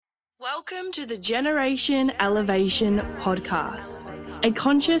Welcome to the Generation Elevation podcast, a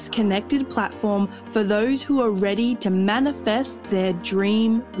conscious, connected platform for those who are ready to manifest their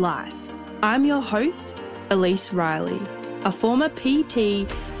dream life. I'm your host, Elise Riley, a former PT,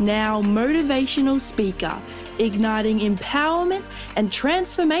 now motivational speaker, igniting empowerment and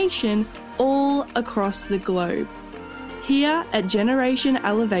transformation all across the globe. Here at Generation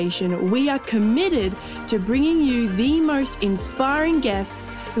Elevation, we are committed to bringing you the most inspiring guests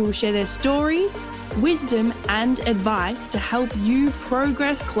who will share their stories, wisdom, and advice to help you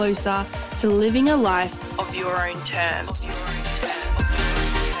progress closer to living a life of your own terms.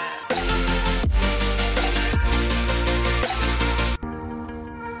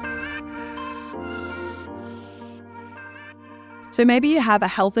 So maybe you have a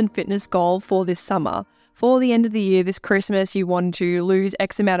health and fitness goal for this summer. For the end of the year, this Christmas, you want to lose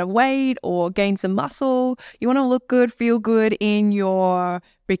X amount of weight or gain some muscle. You want to look good, feel good in your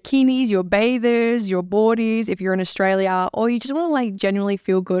bikinis, your bathers, your boardies if you're in Australia, or you just want to genuinely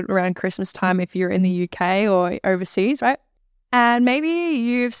feel good around Christmas time if you're in the UK or overseas, right? And maybe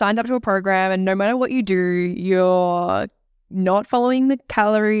you've signed up to a program and no matter what you do, you're not following the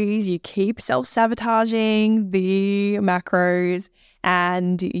calories, you keep self-sabotaging the macros,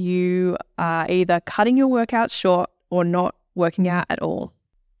 and you are either cutting your workouts short or not working out at all.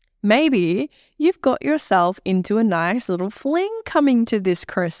 Maybe you've got yourself into a nice little fling coming to this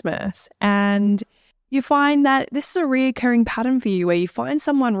Christmas, and you find that this is a reoccurring pattern for you where you find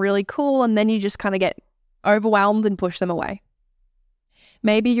someone really cool and then you just kind of get overwhelmed and push them away.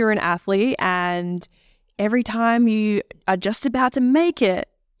 Maybe you're an athlete and every time you are just about to make it,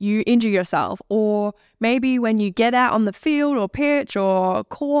 you injure yourself. Or maybe when you get out on the field or pitch or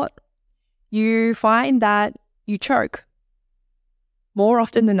court, you find that you choke more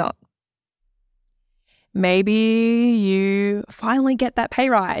often than not. Maybe you finally get that pay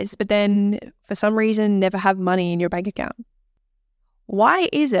rise, but then for some reason never have money in your bank account. Why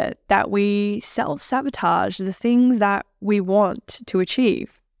is it that we self-sabotage the things that we want to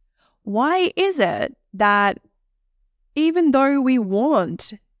achieve? Why is it that even though we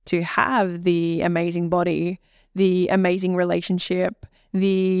want to have the amazing body, the amazing relationship,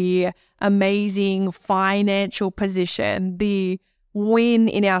 the amazing financial position, the win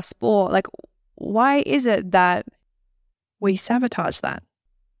in our sport, why is it that we sabotage that?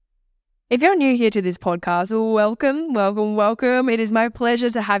 If you're new here to this podcast, welcome. It is my pleasure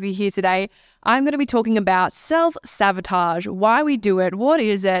to have you here today. I'm going to be talking about self-sabotage, why we do it, what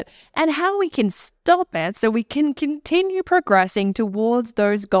is it, and how we can stop it so we can continue progressing towards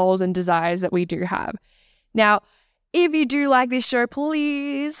those goals and desires that we do have. Now, if you do like this show,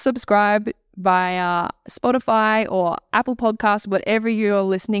 please subscribe via Spotify or Apple Podcasts, whatever you're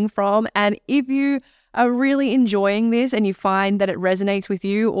listening from. And if you are really enjoying this and you find that it resonates with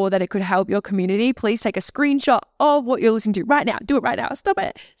you or that it could help your community, please take a screenshot of what you're listening to right now. Do it right now. Stop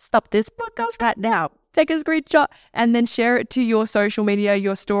it. Stop this podcast right now. Take a screenshot and then share it to your social media,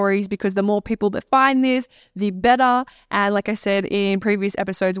 your stories, because the more people that find this, the better. And like I said in previous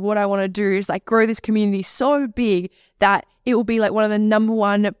episodes, what I want to do is grow this community so big that it will be one of the number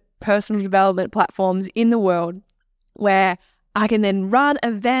one personal development platforms in the world where I can then run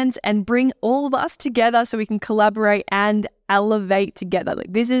events and bring all of us together so we can collaborate and elevate together.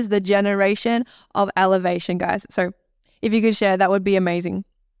 This is the generation of elevation, guys. So if you could share, that would be amazing.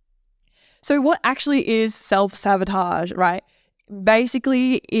 So what actually is self-sabotage, right?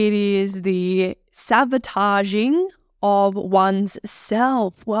 Basically, it is the sabotaging of one's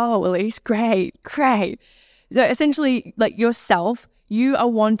self. Whoa, Elise, great. So essentially, yourself, you are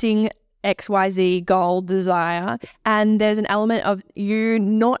wanting XYZ goal, desire, and there's an element of you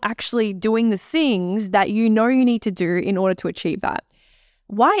not actually doing the things that you know you need to do in order to achieve that.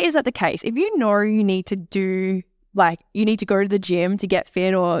 Why is that the case? If you know you need to do, you need to go to the gym to get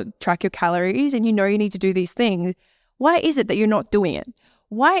fit or track your calories, and you know you need to do these things, why is it that you're not doing it?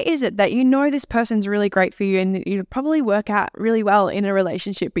 Why is it that you know this person's really great for you and you probably work out really well in a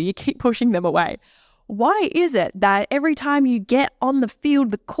relationship, but you keep pushing them away? Why is it that every time you get on the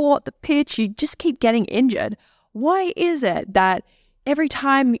field, the court, the pitch, you just keep getting injured? Why is it that every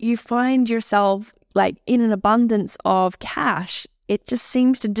time you find yourself in an abundance of cash, it just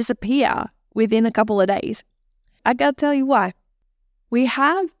seems to disappear within a couple of days? I gotta tell you why. We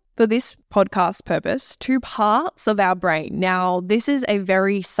have, for this podcast purpose, two parts of our brain. Now, this is a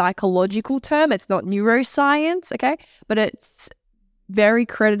very psychological term. It's not neuroscience, okay? But it's very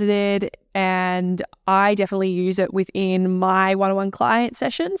credited, and I definitely use it within my one-on-one client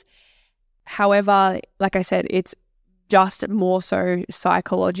sessions. However, like I said, it's just more so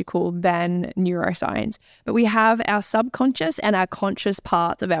psychological than neuroscience. But we have our subconscious and our conscious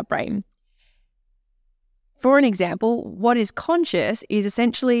parts of our brain. For an example, what is conscious is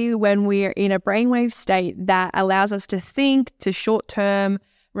essentially when we're in a brainwave state that allows us to think, to short-term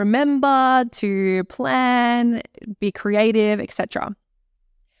remember, to plan, be creative, etc.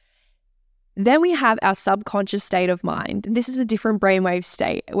 Then we have our subconscious state of mind. This is a different brainwave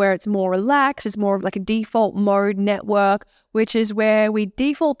state where it's more relaxed. It's more of like a default mode network, which is where we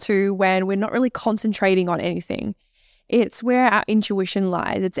default to when we're not really concentrating on anything. It's where our intuition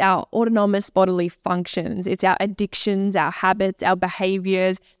lies. It's our autonomous bodily functions. It's our addictions, our habits, our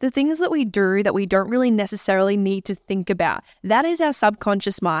behaviors, the things that we do that we don't really necessarily need to think about. That is our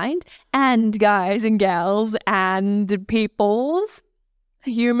subconscious mind. And guys and gals and peoples,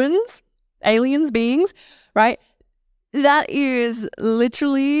 humans, aliens, beings, right? That is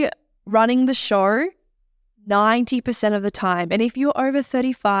literally running the show 90% of the time. And if you're over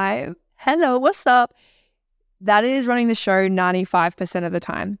 35, hello, what's up? That is running the show 95% of the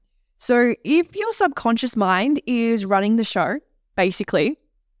time. So if your subconscious mind is running the show, basically,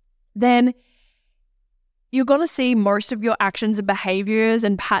 then you're going to see most of your actions and behaviors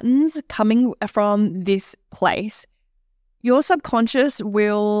and patterns coming from this place. Your subconscious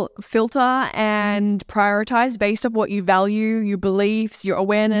will filter and prioritize based on what you value, your beliefs, your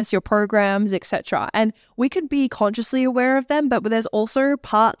awareness, your programs, etc. And we could be consciously aware of them, but there's also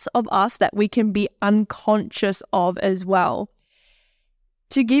parts of us that we can be unconscious of as well.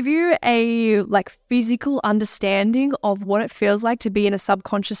 To give you a physical understanding of what it feels like to be in a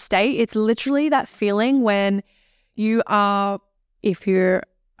subconscious state, it's literally that feeling when you are, if you're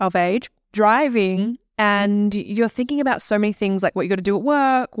of age, driving and you're thinking about so many things like what you got to do at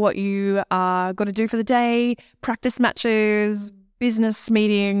work, what you got to do for the day, practice matches, business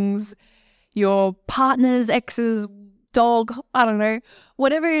meetings, your partner's ex's dog, I don't know,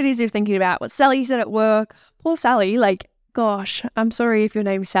 whatever it is you're thinking about. What Sally said at work, poor Sally, gosh, I'm sorry if your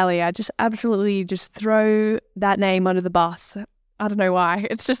name's Sally. I just absolutely just throw that name under the bus. I don't know why.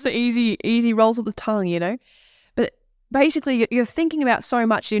 It's just the easy rolls of the tongue, you know? But basically, you're thinking about so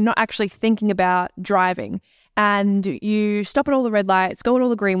much, you're not actually thinking about driving. And you stop at all the red lights, go at all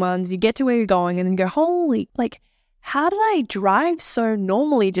the green ones, you get to where you're going, and then go, holy, how did I drive so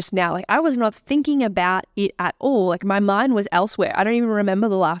normally just now? I was not thinking about it at all. My mind was elsewhere. I don't even remember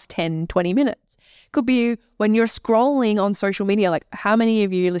the last 10, 20 minutes. Could be when you're scrolling on social media. How many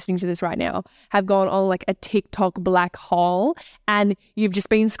of you listening to this right now have gone on a TikTok black hole and you've just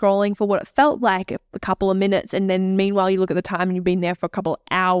been scrolling for what it felt like a couple of minutes, and then meanwhile you look at the time and you've been there for a couple of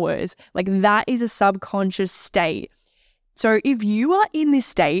hours. That is a subconscious state. So if you are in this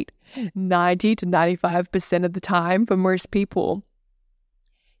state 90 to 95% of the time for most people,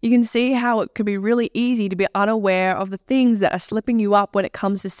 you can see how it could be really easy to be unaware of the things that are slipping you up when it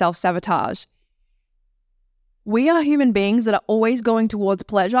comes to self-sabotage. We are human beings that are always going towards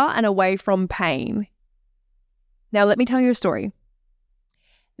pleasure and away from pain. Now, let me tell you a story.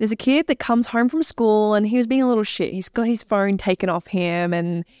 There's a kid that comes home from school and he was being a little shit. He's got his phone taken off him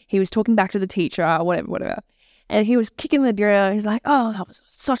and he was talking back to the teacher or whatever. And he was kicking the ground. He's like, oh, that was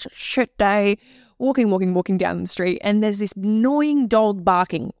such a shit day. Walking down the street. And there's this annoying dog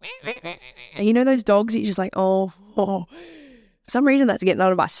barking. And you know those dogs, you're just like, oh, for some reason that's getting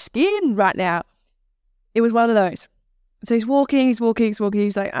under my skin right now. It was one of those. So he's walking. He's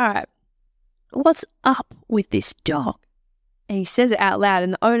like, all right, what's up with this dog? And he says it out loud.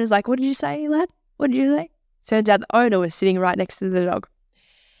 And the owner's like, what did you say, lad? What did you say? Turns out the owner was sitting right next to the dog.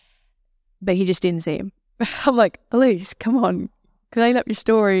 But he just didn't see him. I'm like, Elise, come on. Clean up your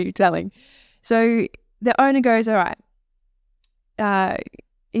storytelling. So the owner goes, all right, are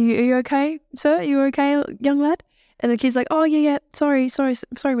you okay, sir? Are you okay, young lad? And the kid's like, oh, yeah, sorry,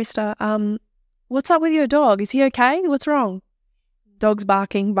 mister. What's up with your dog? Is he okay? What's wrong? Dog's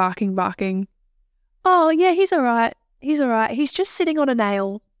barking. Oh, yeah, he's all right. He's just sitting on a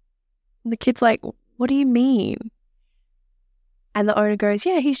nail. And the kid's like, what do you mean? And the owner goes,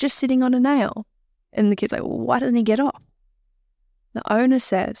 yeah, he's just sitting on a nail. And the kid's like, well, why doesn't he get off? The owner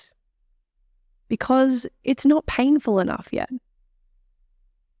says, because it's not painful enough yet.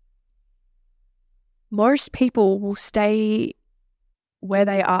 Most people will stay where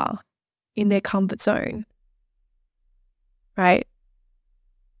they are in their comfort zone, right?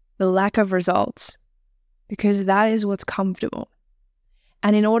 The lack of results, because that is what's comfortable.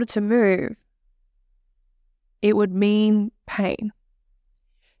 And in order to move, it would mean pain.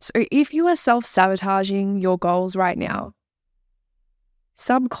 So if you are self-sabotaging your goals right now,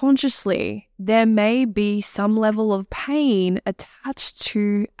 subconsciously, there may be some level of pain attached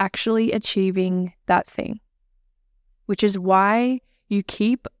to actually achieving that thing, which is why you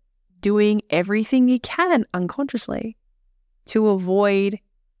keep doing everything you can unconsciously to avoid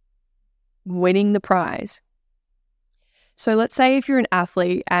winning the prize. So let's say if you're an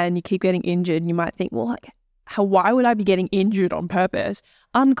athlete and you keep getting injured, you might think, well, why would I be getting injured on purpose?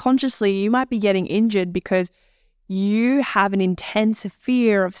 Unconsciously, you might be getting injured because you have an intense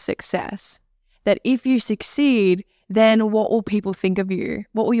fear of success. That if you succeed, then what will people think of you?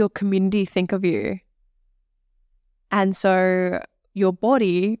 What will your community think of you? And so your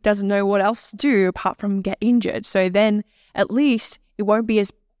body doesn't know what else to do apart from get injured. So then at least it won't be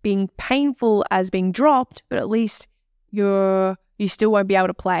as being painful as being dropped, but at least you still won't be able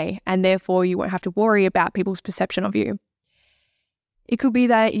to play, and therefore you won't have to worry about people's perception of you. It could be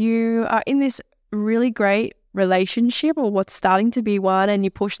that you are in this really great relationship or what's starting to be one and you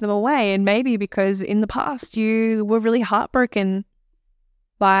push them away, and maybe because in the past you were really heartbroken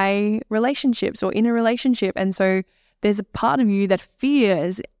by relationships or in a relationship, and so there's a part of you that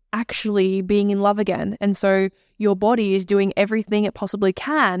fears actually being in love again, and so your body is doing everything it possibly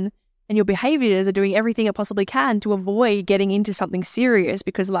can and your behaviors are doing everything it possibly can to avoid getting into something serious,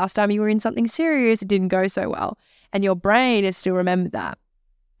 because last time you were in something serious, it didn't go so well. And your brain is still remembered that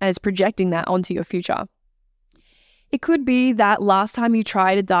and it's projecting that onto your future. It could be that last time you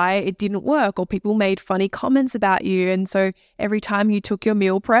tried a diet, it didn't work, or people made funny comments about you. And so every time you took your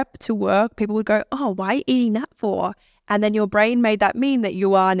meal prep to work, people would go, oh, why are you eating that for? And then your brain made that mean that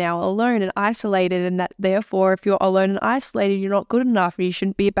you are now alone and isolated, and that therefore if you're alone and isolated, you're not good enough and you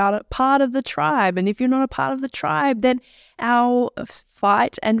shouldn't be a part of the tribe. And if you're not a part of the tribe, then our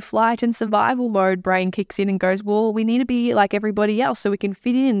fight and flight and survival mode brain kicks in and goes, well, we need to be like everybody else so we can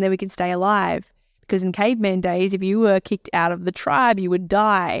fit in, then we can stay alive. Because in caveman days, if you were kicked out of the tribe, you would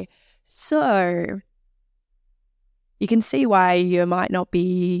die. So you can see why you might not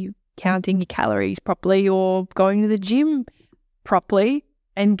be counting your calories properly or going to the gym properly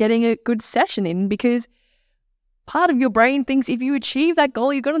and getting a good session in, because part of your brain thinks if you achieve that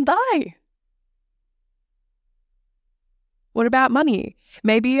goal, you're going to die. What about money?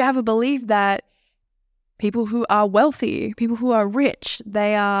 Maybe you have a belief that people who are wealthy, people who are rich,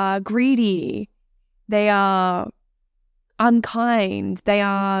 they are greedy, they are unkind, they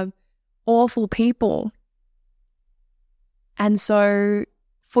are awful people. And so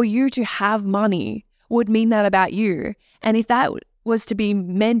for you to have money would mean that about you. And if that was to be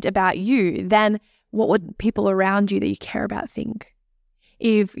meant about you, then what would people around you that you care about think?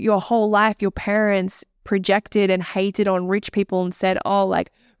 If your whole life your parents projected and hated on rich people and said, oh,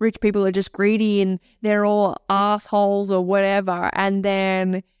 like rich people are just greedy and they're all assholes or whatever, and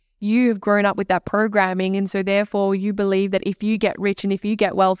then you've grown up with that programming, and so therefore you believe that if you get rich and if you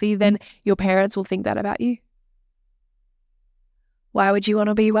get wealthy, then your parents will think that about you. Why would you want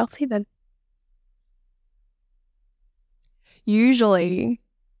to be wealthy then? Usually,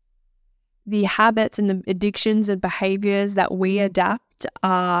 the habits and the addictions and behaviors that we adapt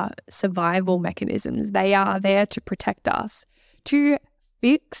are survival mechanisms. They are there to protect us. To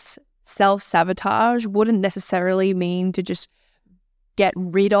fix self-sabotage wouldn't necessarily mean to just get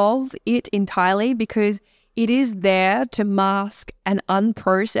rid of it entirely, because it is there to mask an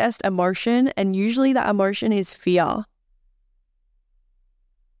unprocessed emotion, and usually that emotion is fear.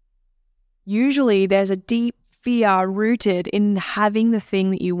 Usually there's a deep fear rooted in having the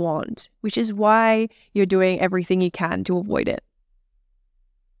thing that you want, which is why you're doing everything you can to avoid it.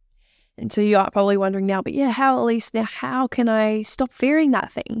 And so you're probably wondering now, but yeah, how can I stop fearing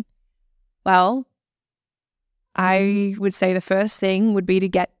that thing? Well, I would say the first thing would be to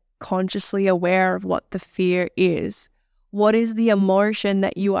get consciously aware of what the fear is. What is the emotion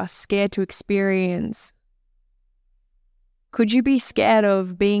that you are scared to experience? Could you be scared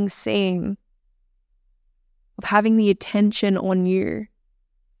of being seen, of having the attention on you?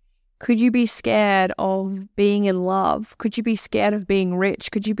 Could you be scared of being in love? Could you be scared of being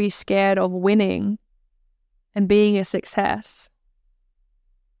rich? Could you be scared of winning and being a success?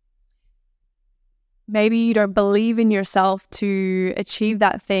 Maybe you don't believe in yourself to achieve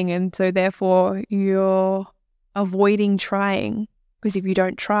that thing, and so therefore you're avoiding trying, because if you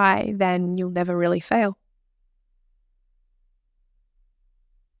don't try, then you'll never really fail.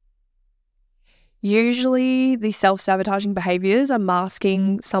 Usually the self-sabotaging behaviors are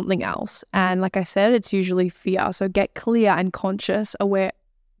masking something else. And like I said, it's usually fear. So get clear and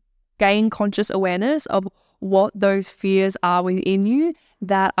gain conscious awareness of what those fears are within you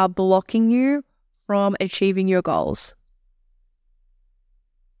that are blocking you from achieving your goals.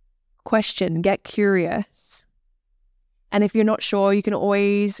 Question, get curious. And if you're not sure, you can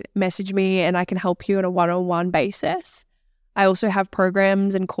always message me and I can help you on a one-on-one basis. I also have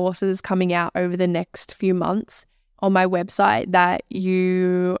programs and courses coming out over the next few months on my website that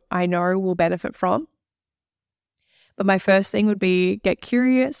I know will benefit from. But my first thing would be get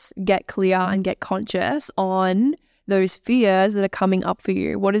curious, get clear, and get conscious on those fears that are coming up for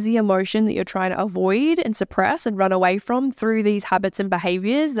you. What is the emotion that you're trying to avoid and suppress and run away from through these habits and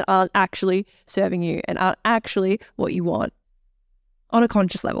behaviors that aren't actually serving you and aren't actually what you want on a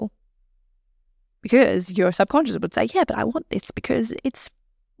conscious level? Because your subconscious would say, yeah, but I want this because it's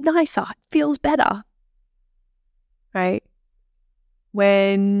nicer, it feels better, right?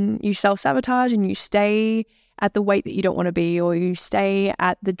 When you self-sabotage and you stay at the weight that you don't want to be, or you stay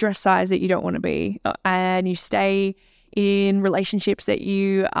at the dress size that you don't want to be, and you stay in relationships that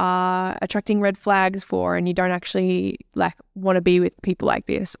you are attracting red flags for and you don't actually like want to be with people like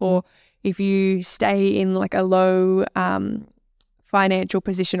this, or if you stay in like a low financial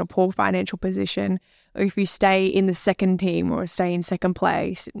position or poor financial position, or if you stay in the second team or stay in second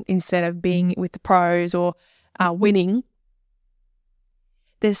place instead of being with the pros or winning,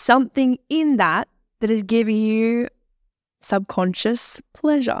 there's something in that is giving you subconscious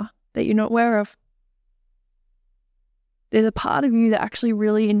pleasure that you're not aware of. There's a part of you that actually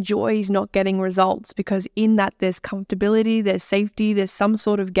really enjoys not getting results because in that there's comfortability, there's safety, there's some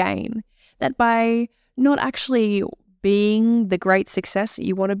sort of gain. That by not actually being the great success that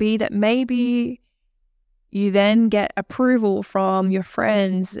you want to be, that maybe you then get approval from your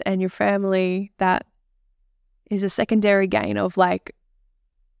friends and your family that is a secondary gain of like,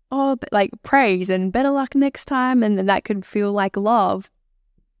 oh, like praise and better luck next time, and then that could feel like love.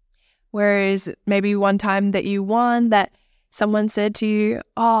 Whereas maybe one time that you won, that someone said to you,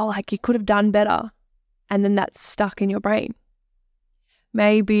 oh, like you could have done better, and then that's stuck in your brain.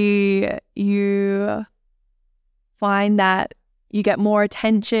 Maybe you find that you get more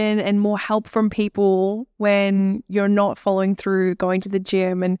attention and more help from people when you're not following through, going to the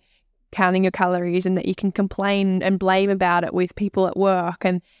gym and counting your calories, and that you can complain and blame about it with people at work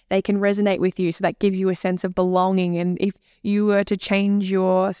and they can resonate with you. So that gives you a sense of belonging. And if you were to change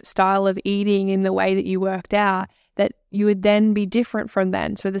your style of eating in the way that you worked out, that you would then be different from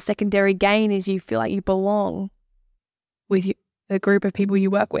then. So the secondary gain is you feel like you belong with the group of people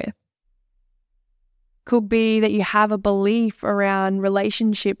you work with. Could be that you have a belief around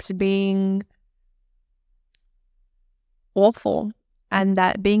relationships being awful, and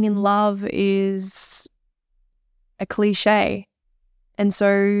that being in love is a cliche. And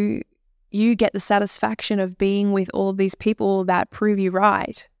so you get the satisfaction of being with all these people that prove you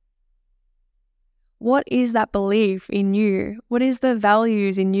right. What is that belief in you? What is the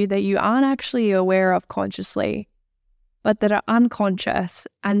values in you that you aren't actually aware of consciously, but that are unconscious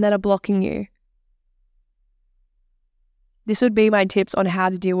and that are blocking you? This would be my tips on how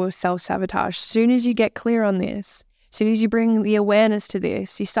to deal with self-sabotage. As soon as you get clear on this, as soon as you bring the awareness to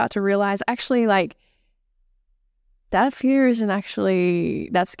this, you start to realize actually like that fear isn't actually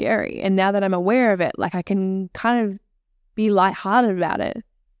that scary. And now that I'm aware of it, like I can kind of be lighthearted about it.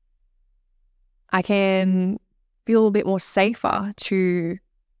 I can feel a bit more safer to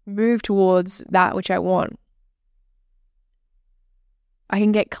move towards that which I want. I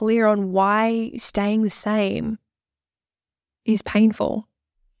can get clear on why staying the same is painful.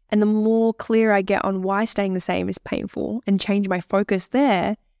 And the more clear I get on why staying the same is painful and change my focus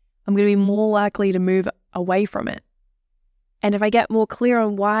there, I'm going to be more likely to move away from it. And if I get more clear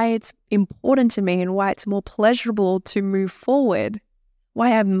on why it's important to me and why it's more pleasurable to move forward,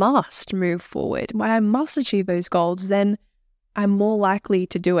 why I must move forward, why I must achieve those goals, then I'm more likely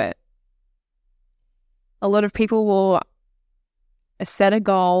to do it. A lot of people will set a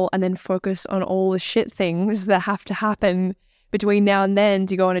goal and then focus on all the shit things that have to happen between now and then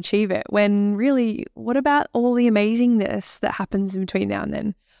to go and achieve it. When really, what about all the amazingness that happens in between now and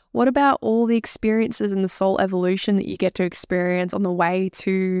then? What about all the experiences and the soul evolution that you get to experience on the way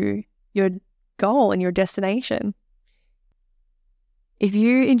to your goal and your destination? If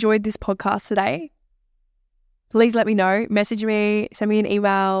you enjoyed this podcast today, please let me know. Message me, send me an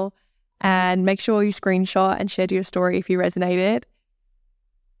email, and make sure you screenshot and share to your story if you resonated.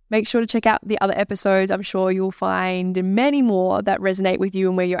 Make sure to check out the other episodes. I'm sure you'll find many more that resonate with you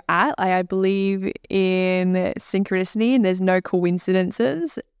and where you're at. I believe in synchronicity and there's no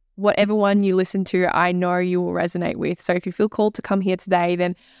coincidences. Whatever one you listen to, I know you will resonate with. So if you feel called to come here today,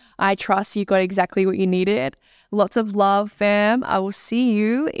 then I trust you got exactly what you needed. Lots of love, fam. I will see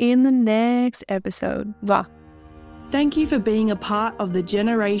you in the next episode. Mwah. Thank you for being a part of the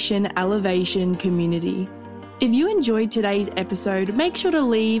Generation Elevation community. If you enjoyed today's episode, make sure to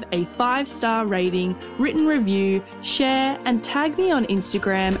leave a 5-star rating, written review, share, and tag me on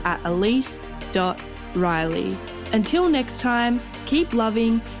Instagram at elise.riley. Until next time, keep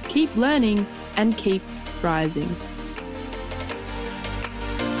loving, keep learning, and keep rising.